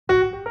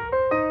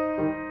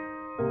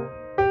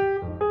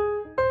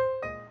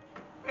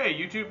Hey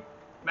YouTube,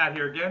 Matt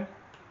here again.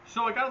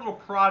 So I got a little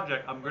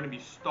project I'm going to be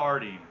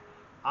starting.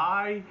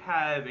 I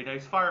have a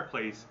nice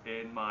fireplace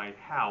in my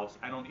house,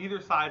 and on either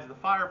sides of the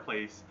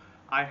fireplace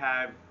I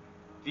have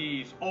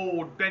these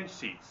old bench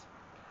seats.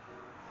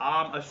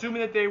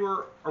 Assuming that they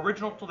were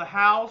original to the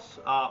house,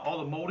 all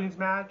the moldings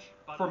match.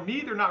 For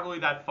me, they're not really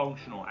that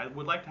functional. I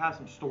would like to have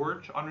some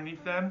storage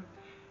underneath them,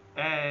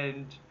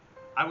 and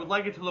I would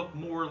like it to look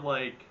more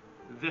like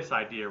this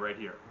idea right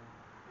here.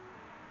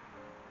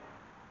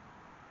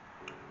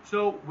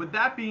 So with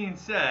that being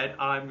said,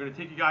 I'm going to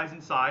take you guys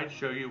inside,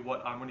 show you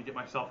what I'm going to get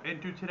myself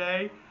into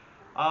today.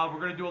 We're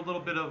going to do a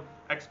little bit of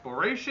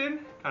exploration,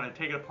 kind of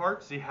take it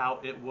apart, see how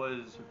it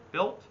was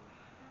built.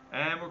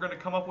 And we're going to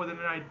come up with an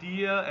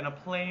idea and a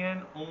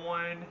plan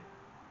on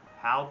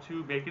how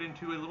to make it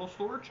into a little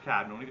storage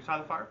cabinet on either side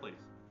of the fireplace.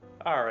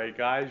 Alright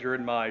guys, you're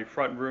in my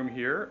front room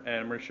here, and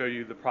I'm going to show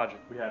you the project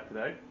we have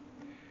today.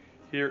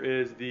 Here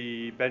is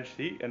the bench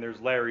seat, and there's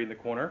Larry in the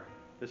corner.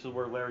 This is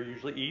where Larry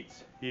usually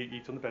eats. He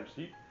eats on the bench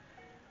seat.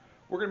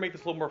 We're going to make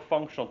this a little more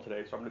functional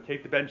today, so I'm going to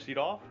take the bench seat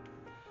off.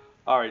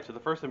 Alright, so the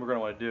first thing we're going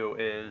to want to do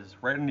is,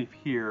 right underneath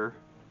here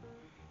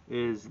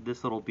is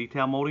this little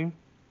detail molding.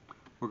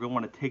 We're going to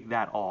want to take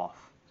that off.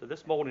 So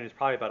this molding is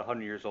probably about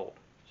 100 years old,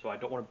 so I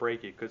don't want to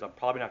break it because I'm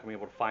probably not going to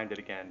be able to find it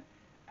again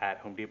at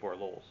Home Depot or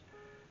Lowe's.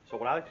 So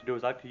what I like to do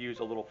is I like to use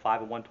a little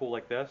 5-in-1 tool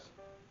like this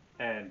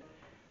and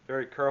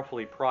very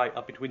carefully pry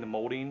up between the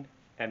molding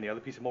and the other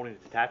piece of molding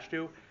it's attached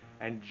to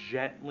and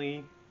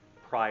gently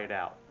pry it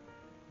out.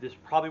 This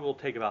probably will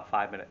take about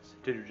 5 minutes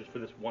to do just for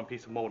this one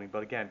piece of molding,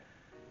 but again,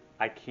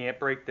 I can't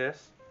break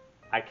this,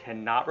 I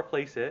cannot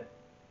replace it,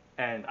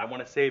 and I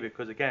want to save it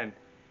because again,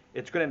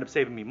 it's going to end up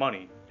saving me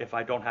money if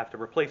I don't have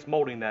to replace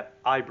molding that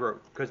I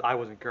broke because I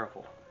wasn't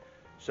careful.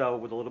 So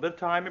with a little bit of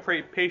time and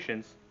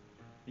patience,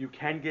 you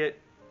can get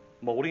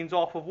moldings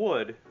off of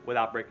wood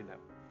without breaking them.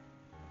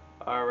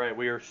 Alright,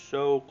 we are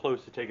so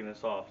close to taking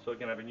this off. So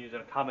again, I've been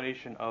using a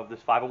combination of this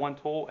 5-in-1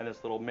 tool and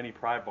this little mini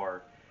pry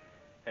bar.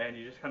 And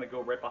you just kind of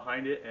go right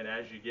behind it, and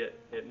as you get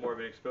it more of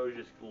an exposure,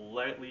 just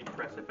lightly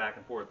press it back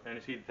and forth. And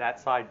you see that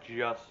side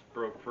just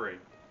broke free.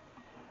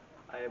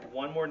 I have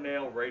one more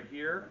nail right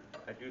here.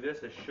 I do this,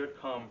 it should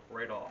come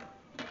right off.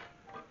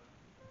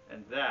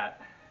 And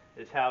that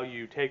is how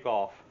you take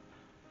off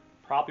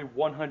probably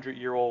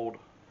 100-year-old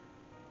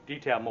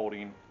detail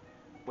molding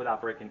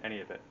without breaking any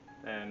of it.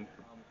 And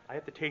I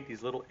have to take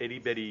these little itty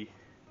bitty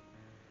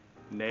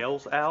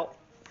nails out.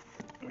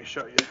 Let me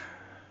show you.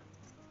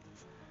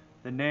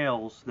 The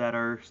nails that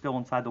are still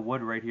inside the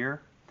wood right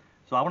here.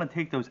 So I want to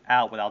take those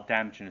out without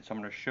damaging it. So I'm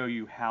going to show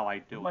you how I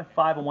do it. My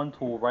 5-in-1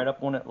 tool right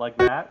up on it like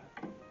that,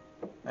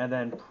 and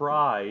then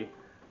pry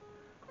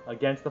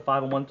against the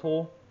 5-in-1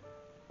 tool,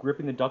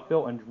 gripping the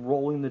duckbill and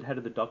rolling the head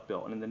of the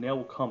duckbill, and then the nail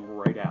will come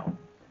right out.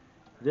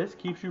 This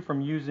keeps you from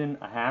using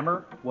a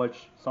hammer,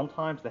 which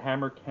sometimes the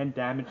hammer can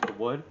damage the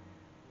wood,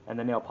 and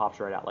the nail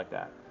pops right out like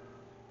that.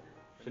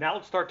 So now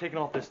let's start taking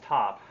off this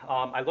top.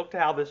 I looked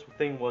at how this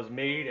thing was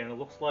made, and it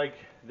looks like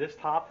this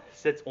top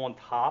sits on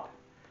top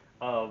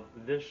of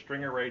this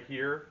stringer right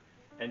here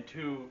and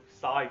two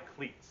side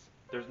cleats.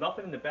 There's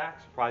nothing in the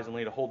back,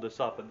 surprisingly, to hold this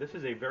up, but this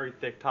is a very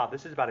thick top.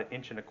 This is about 1.25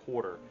 inches.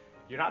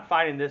 You're not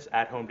finding this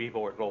at Home Depot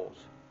or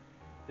Lowe's.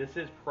 This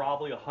is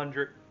probably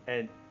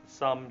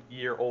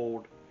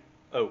 100-and-some-year-old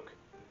oak.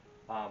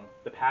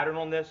 The pattern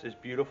on this is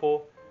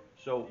beautiful,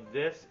 so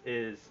this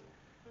is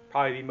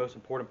probably the most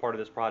important part of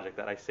this project,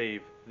 that I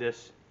save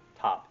this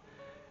top.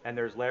 And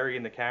there's Larry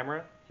in the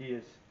camera. He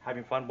is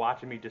having fun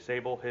watching me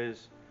disable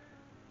his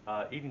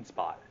eating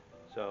spot.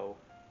 So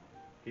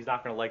he's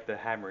not going to like the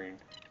hammering.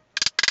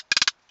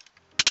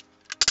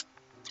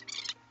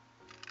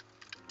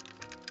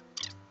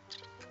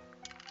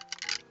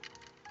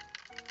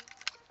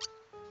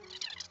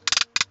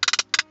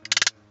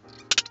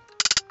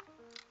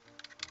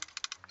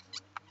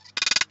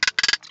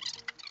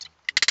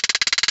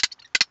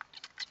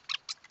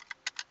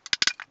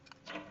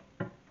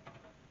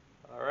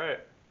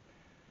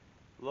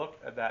 Look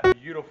at that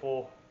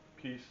beautiful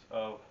piece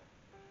of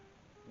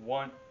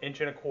 1.25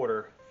 inches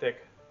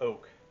thick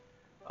oak.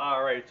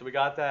 Alright, so we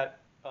got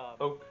that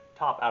oak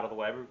top out of the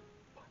way. We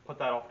put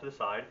that off to the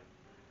side.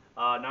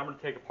 Now I'm going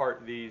to take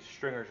apart these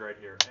stringers right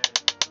here.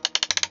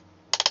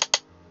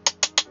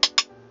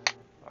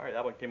 Alright,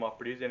 that one came off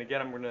pretty easy. And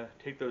again, I'm going to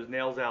take those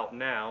nails out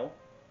now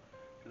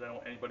because I don't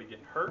want anybody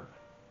getting hurt.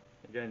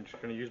 Again, just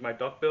going to use my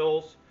duck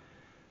bills.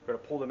 I'm going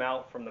to pull them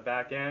out from the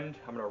back end.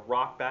 I'm going to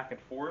rock back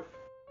and forth.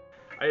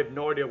 I have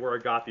no idea where I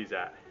got these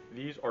at.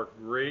 These are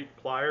great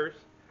pliers.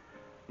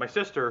 My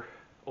sister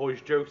always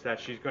jokes that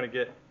she's gonna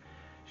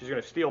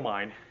steal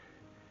mine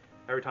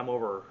every time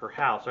over her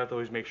house. So I have to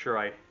always make sure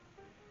I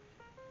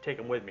take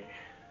them with me.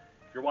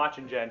 If you're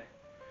watching, Jen,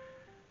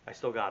 I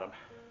still got them.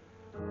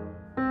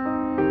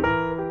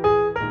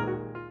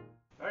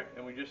 All right,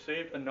 and we just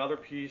saved another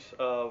piece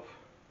of,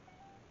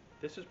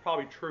 this is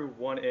probably true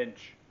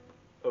 1-inch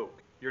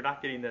oak. You're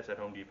not getting this at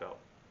Home Depot.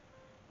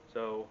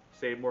 So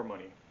save more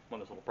money on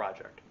this little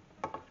project.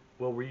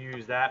 We'll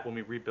reuse that when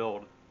we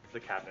rebuild the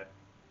cabinet.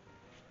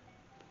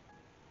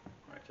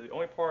 Alright, So the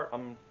only part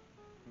I'm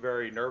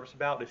very nervous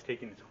about is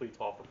taking these cleats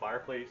off the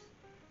fireplace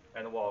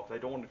and the wall, because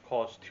I don't want to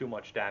cause too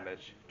much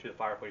damage to the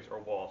fireplace or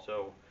wall.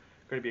 So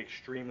I'm going to be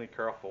extremely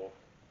careful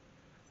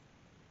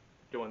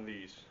doing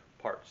these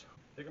parts.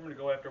 I think I'm going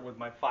to go after it with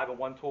my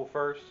 501 tool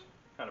first,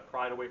 kind of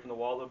pry it away from the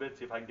wall a little bit,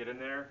 see if I can get in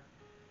there.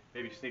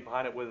 Maybe sneak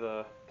behind it with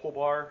a pull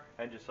bar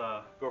and just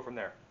go from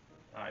there.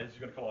 This is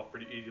going to come off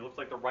pretty easy. It looks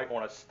like the right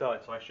one is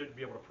stud, so I should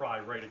be able to pry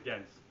right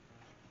against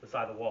the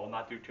side of the wall and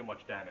not do too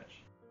much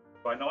damage.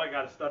 So I know I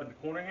got a stud in the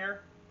corner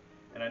here,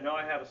 and I know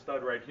I have a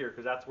stud right here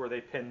because that's where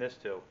they pin this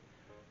to.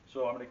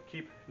 So I'm going to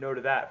keep note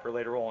of that for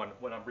later on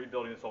when I'm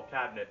rebuilding this whole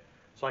cabinet,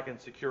 so I can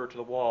secure it to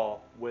the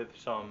wall with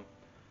some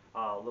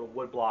little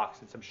wood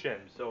blocks and some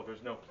shims, so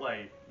there's no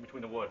play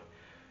between the wood.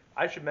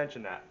 I should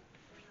mention that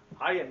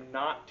I am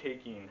not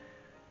taking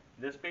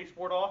this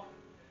baseboard off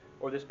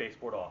or this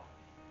baseboard off.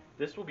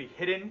 This will be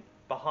hidden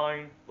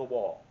behind the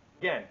wall.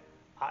 Again,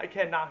 I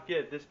cannot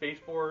get this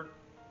baseboard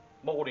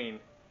molding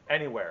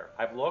anywhere.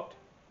 I've looked,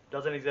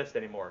 doesn't exist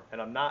anymore,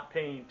 and I'm not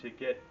paying to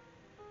get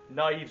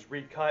knives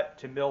recut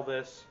to mill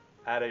this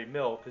at a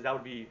mill, because that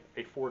would be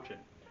a fortune.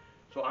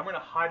 So I'm going to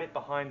hide it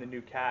behind the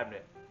new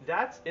cabinet.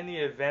 That's in the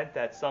event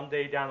that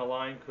someday down the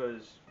line,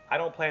 because I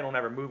don't plan on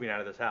ever moving out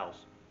of this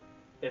house.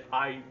 If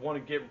I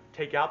want to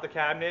take out the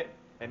cabinet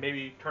and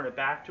maybe turn it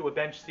back to a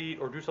bench seat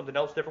or do something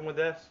else different with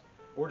this,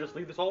 or just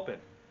leave this open,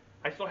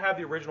 I still have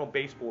the original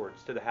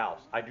baseboards to the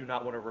house. I do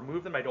not want to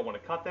remove them. I don't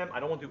want to cut them. I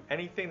don't want to do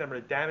anything that I'm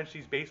going to damage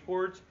these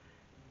baseboards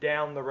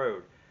down the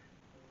road.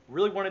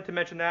 Really wanted to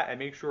mention that and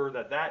make sure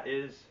that that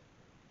is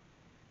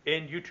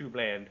in YouTube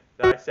land,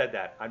 that I said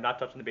that. I'm not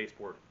touching the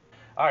baseboard.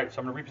 Alright,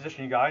 so I'm going to reposition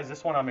you guys.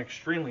 This one I'm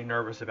extremely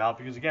nervous about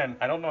because, again,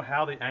 I don't know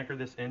how they anchored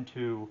this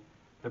into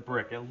the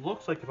brick. It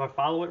looks like if I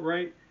follow it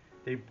right,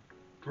 they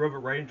drove it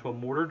right into a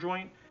mortar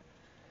joint.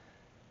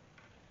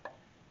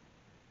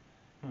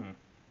 You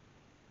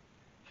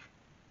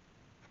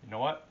know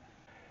what?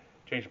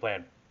 Change the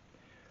plan.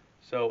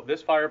 So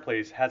this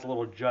fireplace has a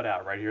little jut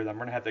out right here that I'm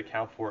going to have to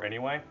account for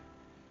anyway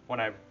when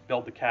I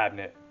build the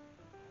cabinet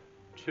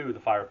to the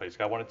fireplace.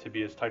 I want it to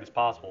be as tight as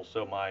possible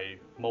so my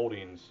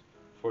moldings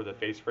for the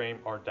face frame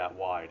aren't that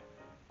wide.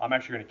 I'm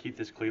actually going to keep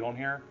this cleat on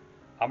here.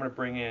 I'm going to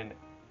bring in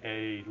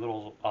a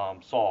little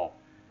saw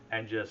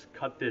and just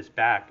cut this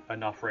back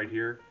enough right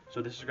here.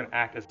 So this is going to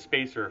act as a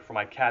spacer for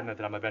my cabinet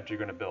that I'm eventually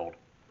going to build.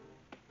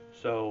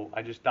 So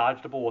I just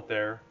dodged a bullet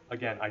there.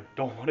 Again, I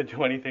don't want to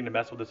do anything to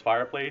mess with this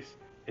fireplace.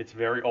 It's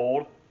very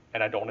old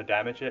and I don't want to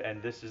damage it,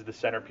 and this is the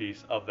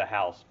centerpiece of the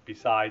house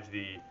besides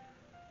the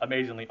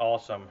amazingly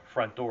awesome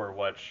front door,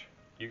 which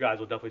you guys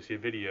will definitely see a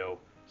video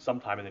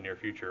sometime in the near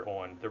future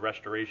on the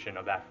restoration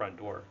of that front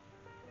door.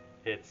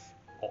 It's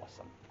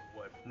awesome.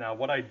 Now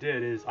what I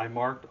did is I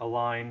marked a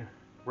line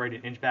right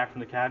an inch back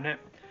from the cabinet,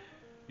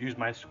 used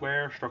my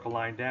square, struck a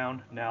line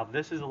down. Now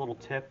this is a little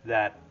tip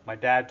that my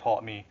dad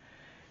taught me,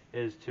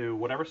 is to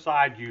whatever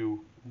side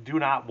you do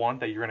not want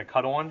that you're going to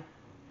cut on,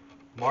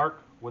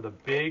 mark with a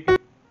big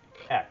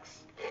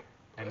X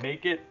and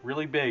make it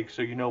really big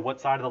so you know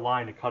what side of the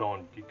line to cut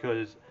on,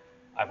 because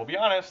I will be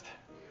honest,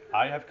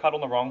 I have cut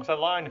on the wrong side of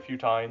the line a few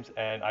times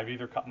and I've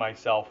either cut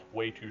myself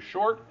way too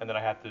short and then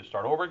I have to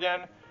start over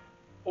again,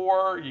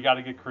 or you got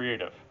to get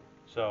creative.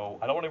 So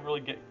I don't want to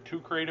really get too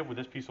creative with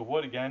this piece of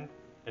wood. Again,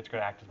 it's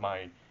going to act as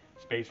my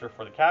spacer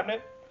for the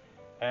cabinet,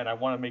 and I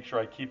want to make sure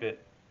I keep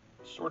it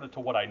sort of to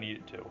what I need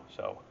it to.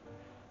 So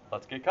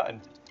let's get cutting.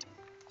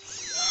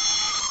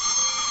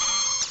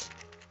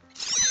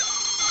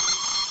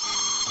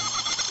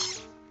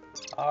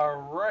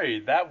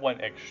 Alright, that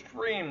went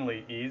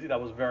extremely easy. That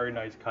was very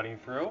nice cutting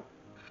through.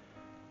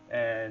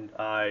 And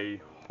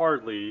I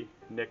hardly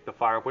nicked the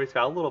fireplace.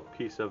 Got a little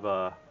piece of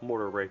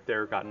mortar right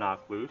there, got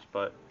knocked loose,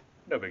 but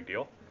no big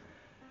deal.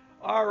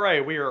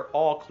 Alright, we are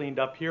all cleaned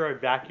up here. I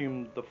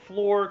vacuumed the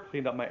floor,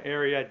 cleaned up my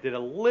area, did a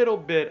little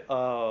bit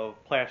of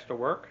plaster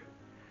work.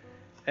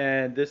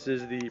 And this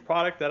is the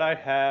product that I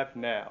have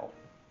now.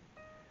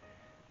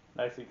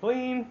 Nice and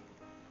clean.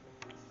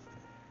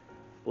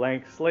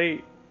 Blank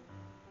slate.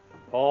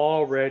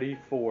 All ready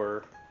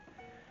for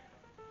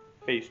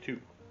phase 2.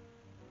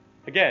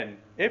 Again,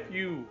 if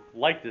you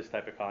like this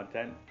type of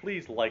content,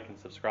 please like and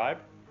subscribe.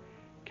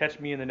 Catch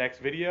me in the next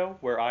video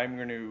where I'm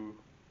going to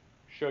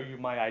show you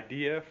my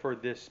idea for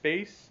this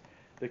space,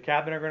 the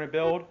cabinet I'm going to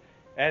build,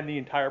 and the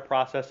entire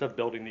process of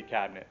building the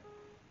cabinet.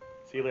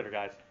 See you later,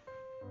 guys.